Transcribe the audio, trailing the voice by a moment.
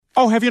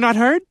Oh, have you not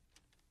heard?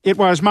 It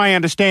was my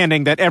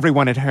understanding that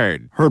everyone had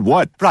heard. Heard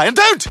what? Brian,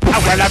 don't!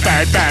 Oh, well, a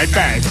bird, bird,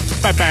 bird.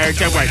 A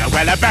bird, a word, a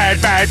well, a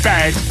bird, bird,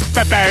 bird.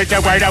 A bird,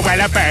 a word, a well,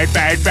 a bird,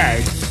 bird,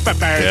 bird.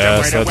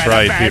 Yes, that's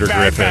right, Peter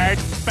Griffin.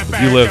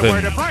 If you live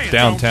in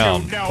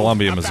downtown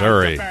Columbia,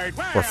 Missouri,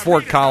 or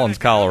Fort Collins,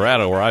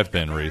 Colorado, where I've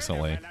been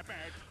recently,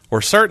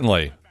 or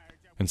certainly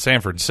in San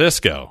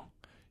Francisco,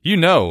 you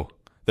know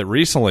that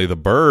recently the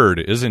bird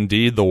is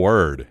indeed the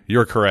word.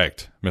 You're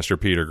correct, Mr.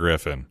 Peter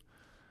Griffin.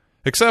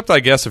 Except, I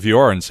guess, if you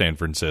are in San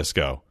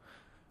Francisco.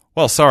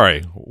 Well,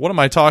 sorry, what am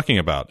I talking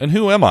about? And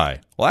who am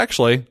I? Well,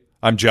 actually,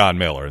 I'm John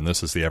Miller, and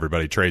this is the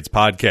Everybody Trades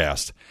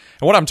Podcast.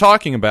 And what I'm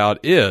talking about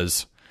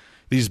is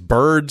these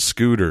bird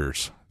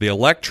scooters, the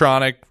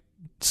electronic,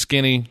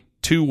 skinny,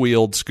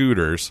 two-wheeled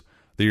scooters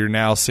that you're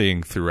now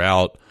seeing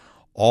throughout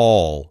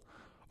all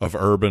of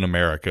urban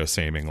America,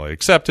 seemingly,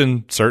 except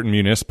in certain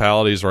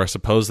municipalities where I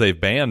suppose they've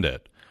banned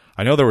it.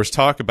 I know there was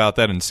talk about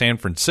that in San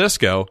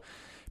Francisco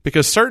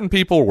because certain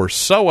people were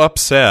so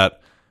upset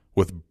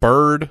with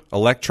bird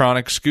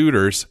electronic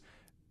scooters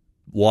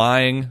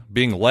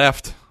being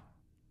left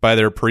by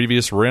their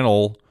previous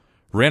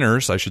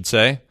renters, I should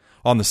say,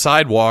 on the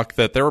sidewalk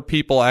that there were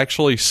people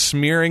actually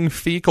smearing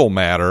fecal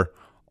matter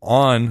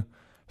on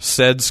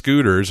said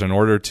scooters in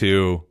order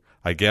to,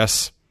 I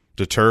guess,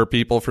 deter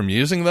people from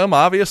using them,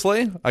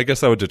 obviously. I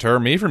guess that would deter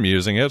me from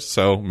using it,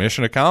 so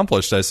mission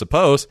accomplished, I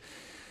suppose.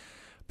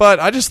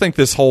 But I just think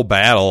this whole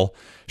battle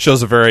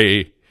shows a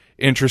very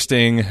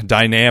interesting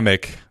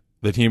dynamic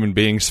that human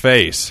beings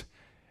face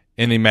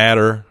in the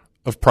matter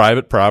of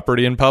private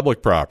property and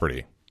public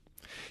property.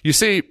 You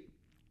see,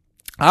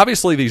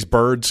 obviously these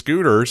bird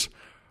scooters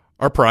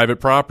are private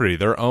property.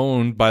 They're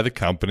owned by the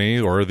company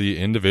or the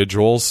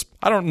individuals.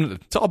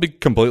 I'll be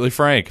completely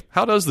frank.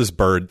 How does this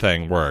bird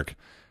thing work?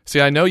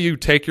 See, I know you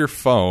take your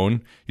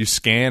phone, you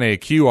scan a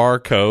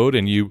QR code,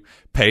 and you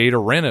pay to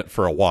rent it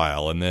for a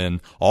while, and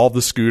then all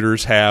the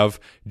scooters have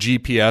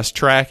GPS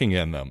tracking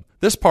in them.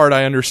 This part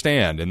I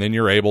understand, and then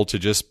you're able to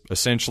just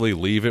essentially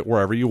leave it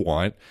wherever you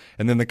want,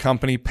 and then the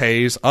company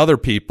pays other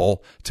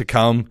people to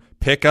come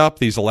pick up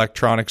these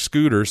electronic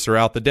scooters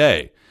throughout the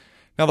day.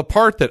 Now, the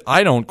part that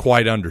I don't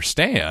quite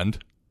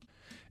understand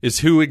is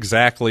who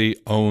exactly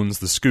owns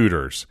the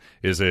scooters.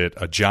 Is it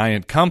a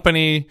giant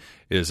company?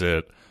 Is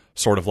it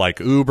sort of like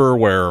Uber,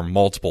 where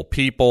multiple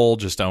people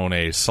just own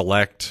a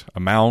select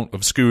amount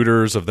of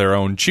scooters of their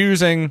own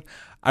choosing?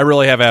 I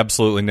really have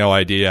absolutely no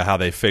idea how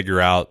they figure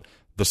out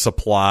the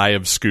supply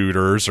of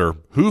scooters or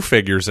who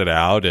figures it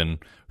out and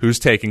who's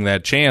taking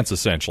that chance,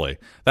 essentially.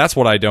 That's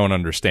what I don't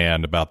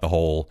understand about the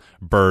whole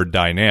bird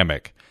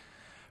dynamic.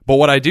 But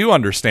what I do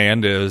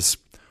understand is,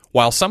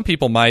 while some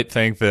people might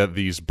think that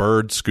these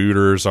bird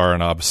scooters are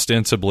an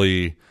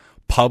ostensibly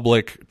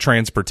public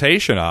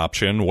transportation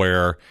option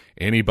where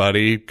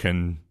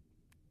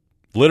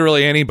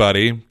literally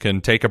anybody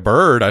can take a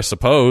bird, I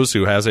suppose,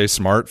 who has a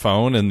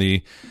smartphone and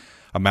the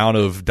amount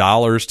of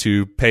dollars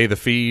to pay the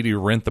fee to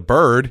rent the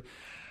bird,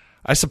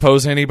 I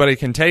suppose anybody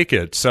can take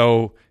it.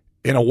 So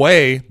in a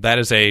way, that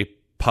is a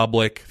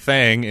public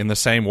thing in the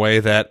same way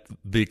that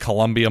the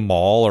Columbia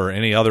Mall or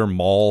any other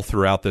mall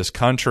throughout this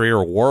country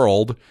or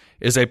world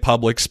is a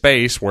public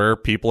space where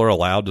people are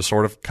allowed to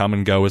sort of come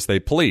and go as they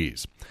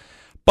please.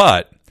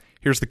 But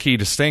here's the key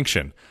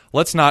distinction.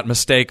 Let's not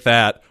mistake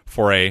that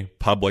for a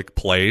public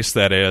place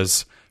that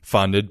is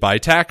funded by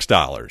tax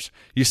dollars.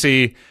 You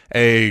see,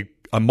 a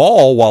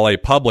mall, while a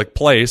public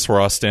place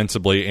where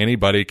ostensibly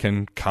anybody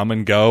can come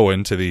and go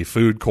into the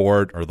food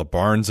court or the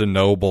Barnes &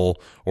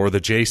 Noble or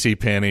the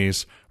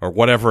JCPenney's or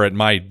whatever it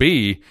might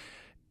be,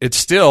 it's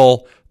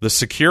still the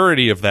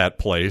security of that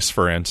place,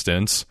 for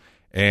instance,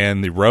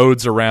 and the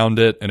roads around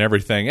it and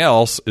everything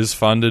else is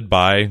funded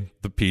by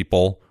the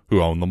people who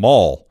own the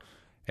mall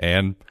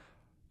and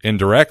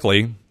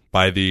indirectly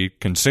by the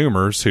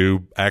consumers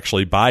who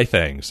actually buy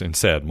things in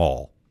said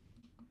mall.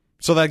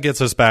 So that gets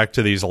us back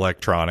to these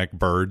electronic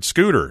bird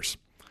scooters.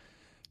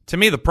 To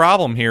me, the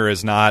problem here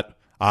is not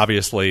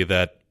obviously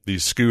that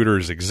these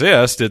scooters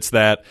exist, it's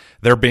that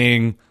they're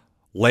being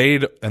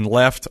laid and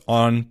left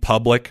on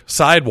public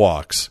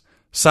sidewalks.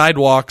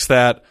 Sidewalks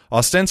that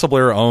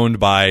ostensibly are owned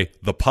by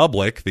the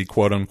public, the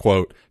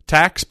quote-unquote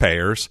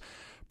taxpayers,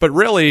 but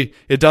really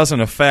it doesn't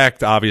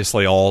affect,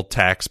 obviously, all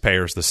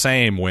taxpayers the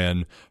same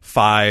when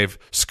 5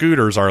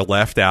 scooters are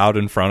left out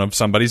in front of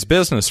somebody's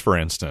business, for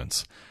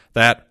instance.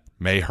 That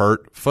may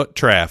hurt foot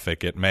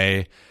traffic. It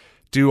may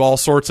do all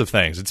sorts of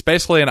things. It's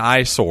basically an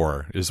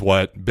eyesore, is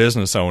what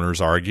business owners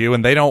argue,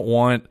 and they don't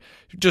want,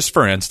 just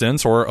for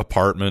instance, or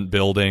apartment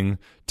building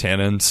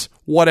tenants,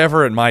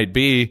 whatever it might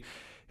be,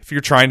 if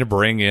you're trying to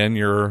bring in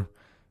your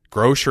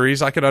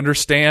groceries, I could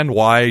understand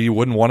why you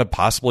wouldn't want to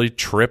possibly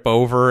trip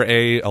over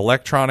a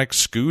electronic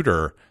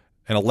scooter,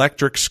 an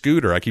electric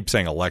scooter. I keep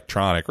saying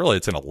electronic. Really,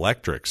 it's an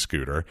electric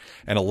scooter.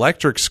 An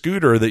electric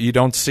scooter that you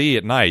don't see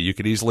at night. You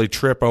could easily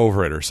trip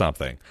over it or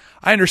something.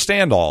 I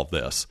understand all of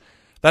this.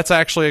 That's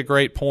actually a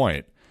great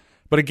point.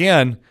 But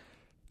again,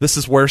 this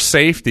is where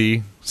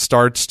safety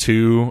starts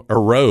to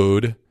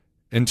erode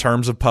in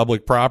terms of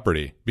public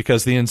property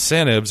because the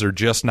incentives are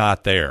just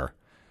not there.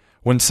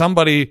 When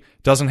somebody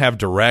doesn't have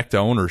direct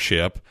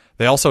ownership,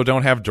 they also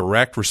don't have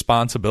direct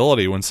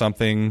responsibility when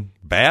something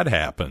bad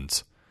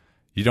happens.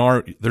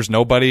 There's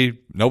nobody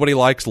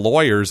likes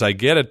lawyers, I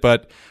get it,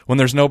 but when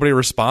there's nobody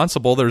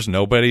responsible, there's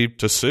nobody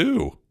to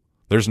sue.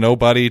 There's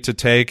nobody to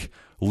take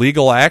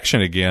legal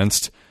action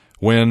against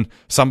when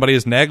somebody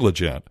is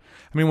negligent.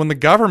 I mean, when the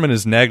government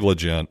is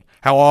negligent,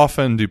 how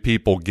often do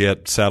people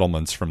get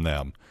settlements from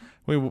them?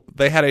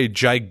 They had a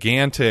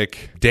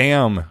gigantic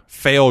dam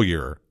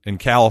failure in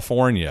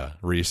California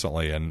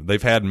recently, and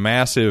they've had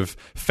massive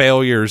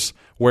failures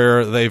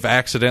where they've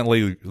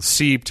accidentally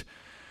seeped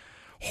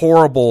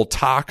horrible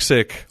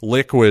toxic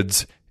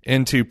liquids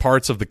into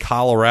parts of the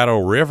Colorado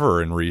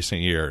River in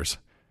recent years.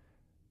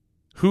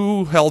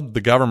 Who held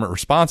the government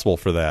responsible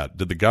for that?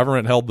 Did the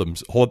government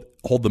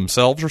hold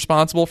themselves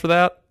responsible for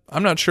that?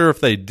 I'm not sure if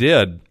they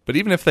did, but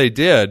even if they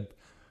did,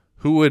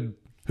 who would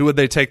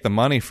they take the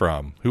money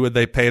from? Who would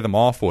they pay them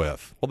off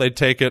with? Well, they'd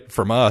take it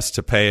from us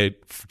to pay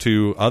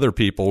to other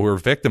people who are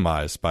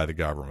victimized by the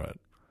government.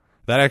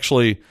 That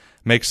actually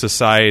makes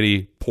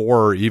society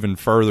poorer even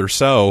further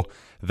so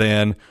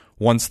than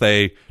once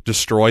they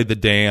destroyed the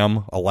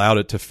dam, allowed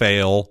it to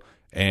fail,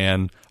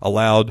 and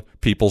allowed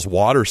people's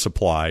water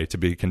supply to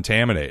be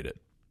contaminated.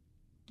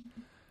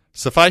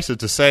 Suffice it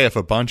to say, if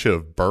a bunch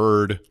of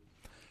bird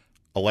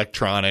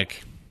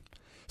electronic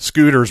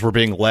scooters were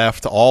being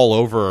left all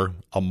over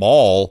a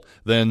mall,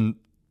 then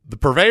the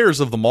purveyors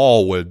of the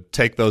mall would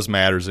take those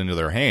matters into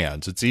their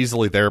hands. It's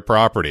easily their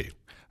property.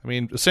 I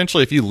mean,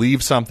 essentially, if you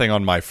leave something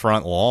on my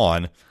front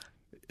lawn,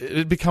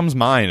 it becomes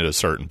mine at a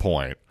certain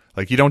point.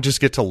 Like, you don't just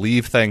get to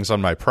leave things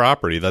on my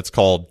property. That's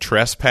called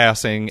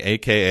trespassing,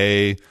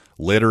 aka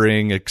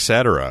littering,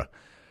 etc.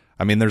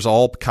 I mean, there's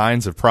all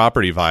kinds of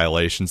property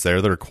violations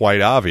there that are quite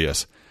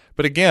obvious.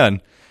 But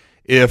again,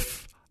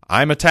 if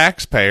I'm a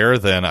taxpayer,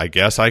 then I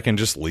guess I can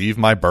just leave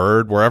my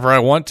bird wherever I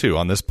want to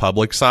on this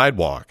public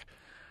sidewalk.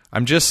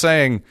 I'm just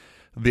saying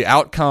the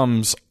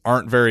outcomes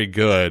aren't very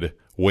good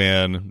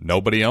when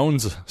nobody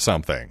owns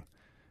something.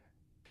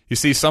 You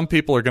see, some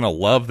people are going to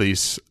love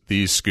these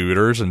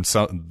scooters, and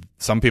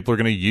some people are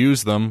going to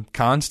use them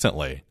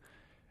constantly.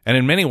 And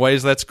in many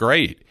ways, that's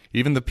great.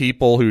 Even the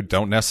people who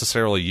don't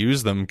necessarily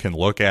use them can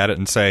look at it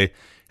and say,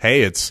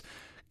 hey, it's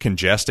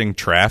congesting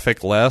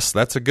traffic less.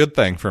 That's a good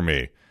thing for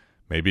me.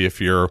 Maybe if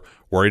you're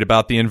worried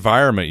about the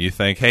environment, you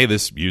think, hey,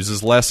 this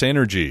uses less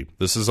energy.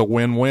 This is a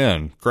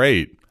win-win.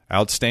 Great.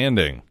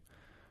 Outstanding.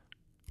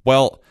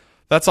 Well,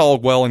 that's all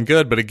well and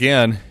good, but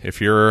again,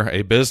 if you're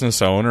a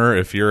business owner,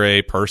 if you're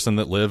a person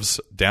that lives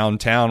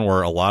downtown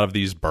where a lot of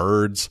these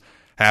birds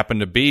happen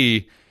to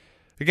be,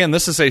 again,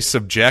 this is a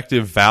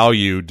subjective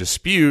value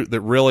dispute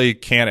that really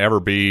can't ever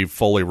be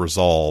fully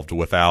resolved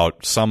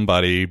without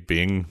somebody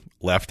being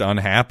left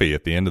unhappy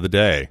at the end of the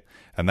day.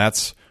 And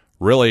that's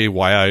really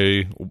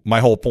my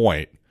whole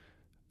point.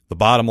 The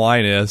bottom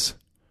line is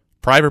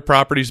private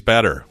property's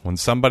better. When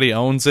somebody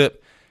owns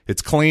it,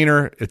 it's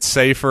cleaner, it's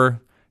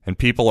safer, and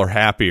people are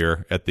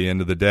happier at the end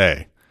of the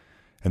day.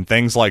 And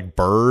things like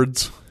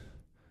birds,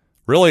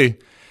 really,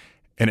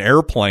 an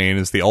airplane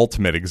is the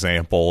ultimate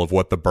example of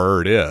what the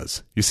bird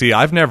is. You see,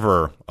 I've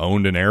never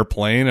owned an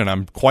airplane, and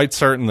I'm quite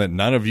certain that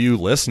none of you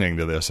listening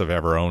to this have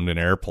ever owned an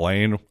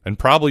airplane, and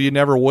probably you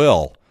never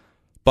will.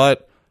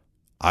 But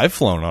I've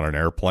flown on an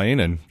airplane,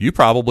 and you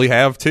probably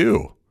have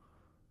too.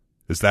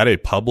 Is that a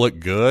public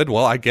good?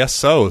 Well, I guess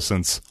so,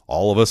 since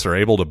all of us are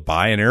able to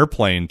buy an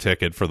airplane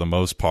ticket for the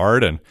most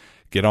part and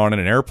get on an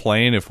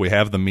airplane if we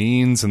have the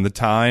means and the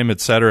time,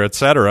 etc.,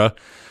 etc.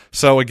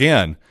 So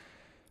again,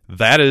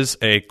 that is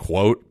a,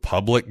 quote,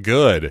 public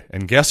good.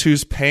 And guess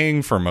who's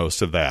paying for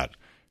most of that?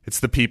 It's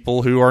the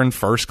people who are in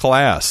first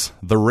class.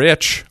 The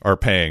rich are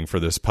paying for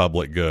this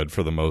public good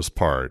for the most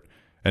part.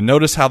 And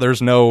notice how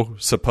there's no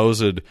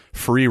supposed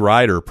free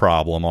rider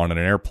problem on an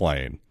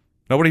airplane.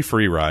 Nobody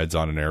free rides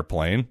on an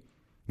airplane.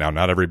 Now,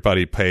 not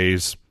everybody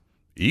pays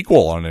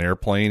equal on an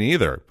airplane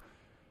either.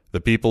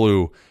 The people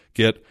who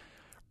get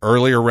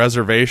earlier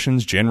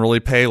reservations generally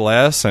pay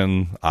less,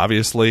 and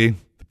obviously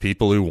the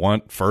people who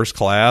want first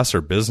class or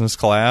business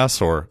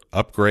class or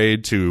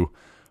upgrade to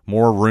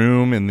more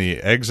room in the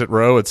exit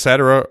row,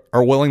 etc.,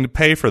 are willing to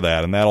pay for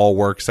that, and that all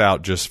works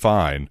out just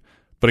fine.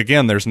 But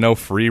again, there's no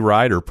free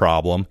rider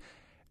problem,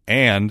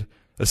 and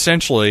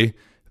essentially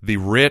the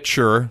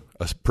richer,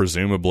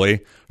 presumably,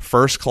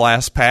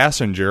 first-class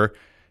passenger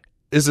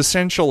is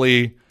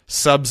essentially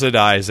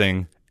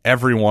subsidizing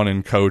everyone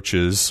in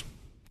coach's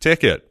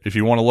ticket, if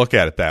you want to look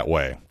at it that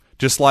way.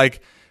 Just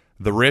like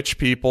the rich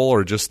people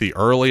or just the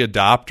early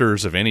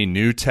adopters of any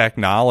new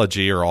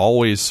technology are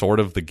always sort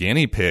of the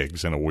guinea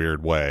pigs in a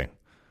weird way.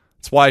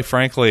 It's why,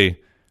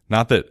 frankly,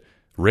 not that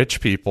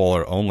rich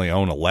people only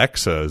own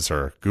Alexas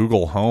or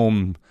Google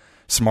Home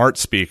smart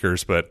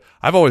speakers, but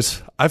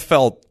I've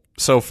felt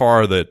so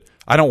far that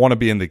I don't want to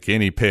be in the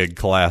guinea pig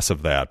class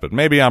of that, but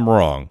maybe I'm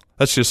wrong.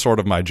 That's just sort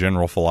of my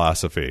general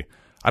philosophy.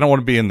 I don't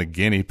want to be in the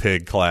guinea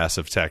pig class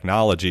of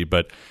technology,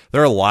 but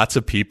there are lots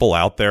of people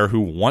out there who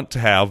want to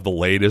have the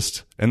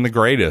latest and the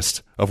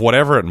greatest of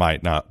whatever it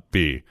might not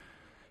be.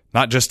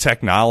 Not just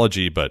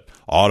technology, but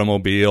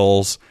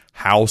automobiles,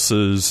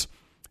 houses,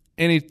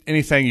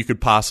 anything you could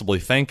possibly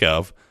think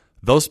of.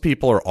 Those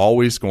people are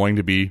always going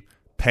to be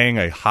paying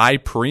a high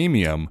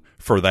premium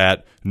for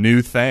that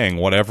new thing,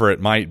 whatever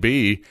it might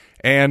be,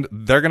 and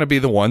they're going to be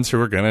the ones who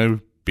are going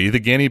to be the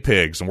guinea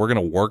pigs, and we're going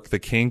to work the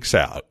kinks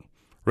out.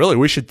 Really,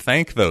 we should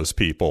thank those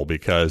people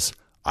because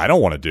I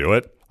don't want to do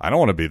it. I don't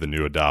want to be the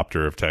new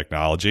adopter of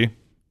technology.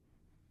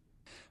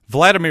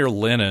 Vladimir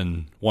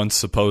Lenin once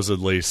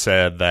supposedly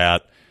said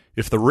that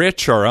if the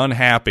rich are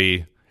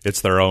unhappy,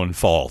 it's their own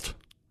fault.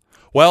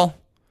 Well,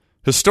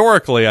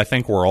 historically, I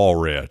think we're all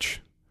rich.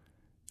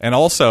 And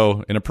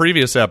also, in a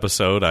previous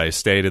episode, I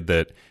stated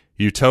that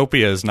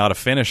utopia is not a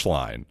finish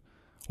line.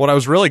 What I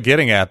was really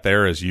getting at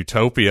there is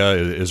utopia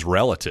is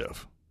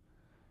relative.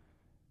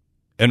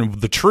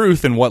 And the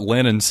truth in what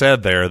Lenin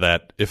said there,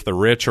 that if the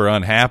rich are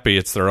unhappy,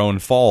 it's their own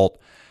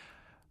fault,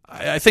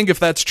 I think if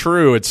that's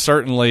true, it's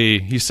certainly,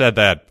 he said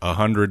that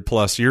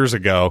 100+ years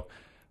ago,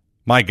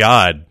 my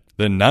God,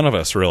 then none of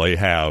us really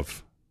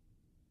have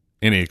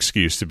any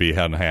excuse to be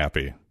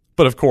unhappy.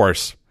 But of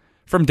course,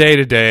 from day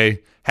to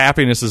day,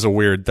 happiness is a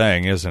weird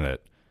thing, isn't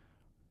it?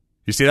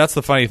 You see, that's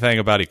the funny thing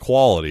about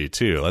equality,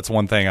 too. That's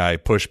one thing I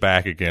push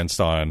back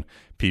against on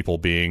people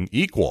being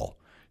equal.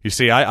 You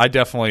see, I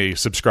definitely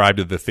subscribe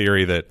to the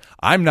theory that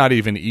I'm not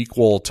even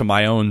equal to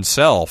my own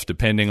self,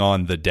 depending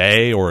on the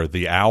day or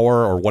the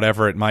hour or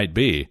whatever it might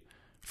be.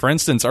 For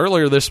instance,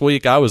 earlier this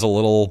week, I was a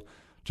little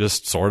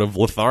just sort of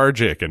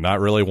lethargic and not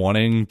really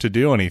wanting to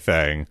do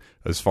anything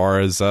as far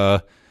as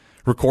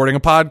recording a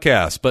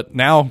podcast. But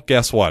now,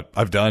 guess what?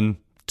 I've done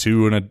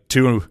two in a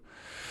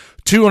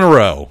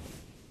row.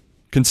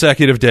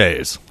 Consecutive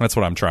days. That's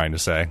what I'm trying to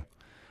say.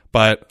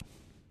 But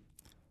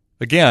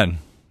again,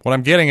 what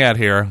I'm getting at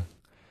here,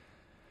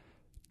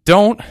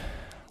 don't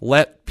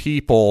let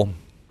people's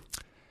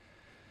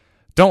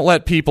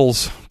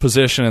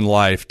position in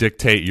life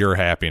dictate your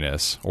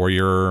happiness or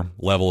your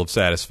level of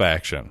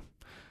satisfaction.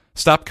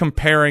 Stop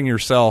comparing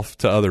yourself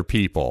to other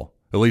people,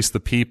 at least the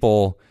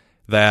people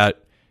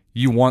that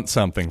you want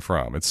something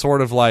from. It's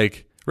sort of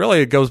like,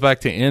 really, it goes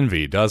back to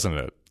envy, doesn't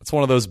it? It's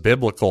one of those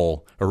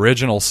biblical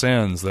original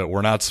sins that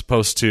we're not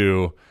supposed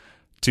to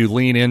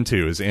lean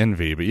into is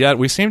envy, but yet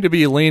we seem to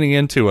be leaning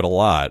into it a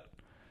lot.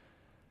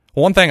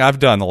 One thing I've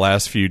done the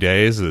last few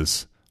days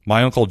is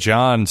my Uncle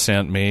John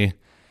sent me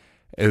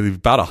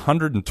about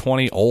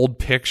 120 old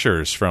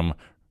pictures from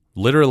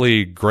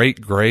literally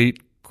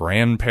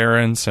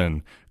great-great-grandparents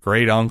and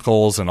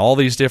great-uncles and all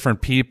these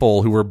different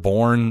people who were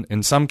born,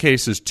 in some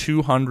cases,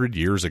 200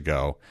 years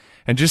ago.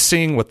 And just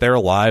seeing what their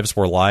lives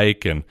were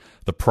like and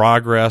the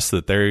progress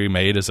that they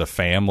made as a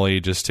family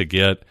just to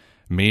get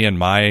me and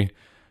my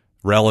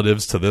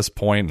relatives to this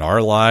point in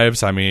our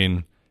lives. I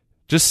mean,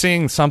 just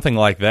seeing something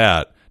like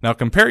that. Now,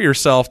 compare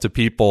yourself to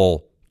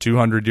people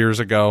 200 years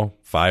ago,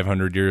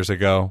 500 years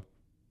ago,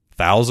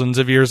 thousands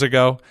of years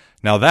ago.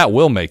 Now, that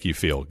will make you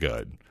feel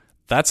good.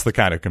 That's the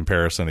kind of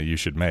comparison that you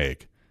should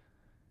make.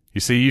 You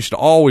see, you should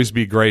always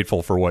be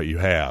grateful for what you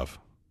have,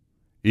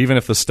 even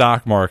if the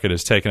stock market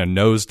has taken a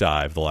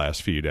nosedive the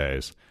last few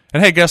days.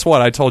 And hey, guess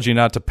what? I told you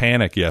not to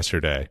panic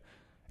yesterday.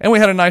 And we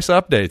had a nice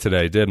update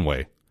today, didn't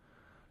we?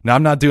 Now,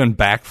 I'm not doing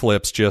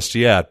backflips just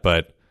yet,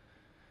 but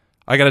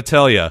I got to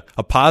tell you,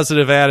 a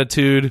positive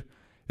attitude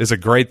is a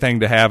great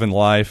thing to have in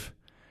life,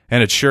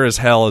 and it sure as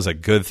hell is a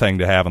good thing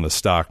to have in the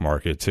stock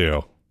market,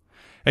 too.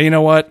 And you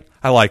know what?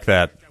 I like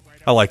that.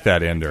 I like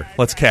that ender.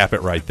 Let's cap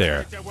it right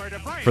there.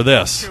 For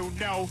this,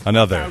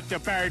 another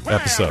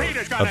episode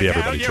of the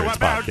Everybody Trades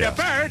Podcast.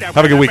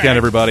 Have a good weekend,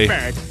 everybody.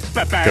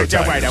 Go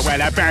Tigers.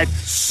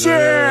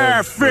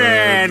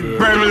 Surfing.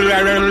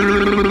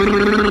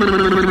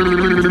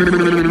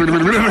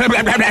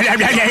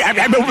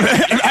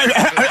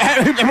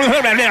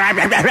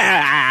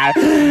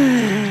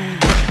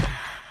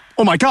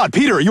 Oh my God,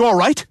 Peter, are you all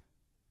right?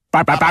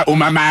 Papa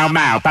uma mau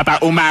mau, papa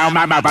uma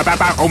mau mau,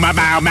 papa uma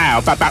mau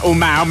mau, papa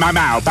uma mau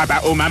mau,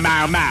 papa uma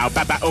mau mau,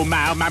 papa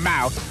uma mau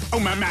mau,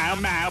 uma mau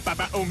mau,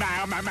 papa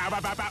uma mau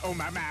mau, papa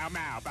uma mau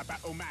mau, papa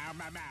uma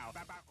mau mau.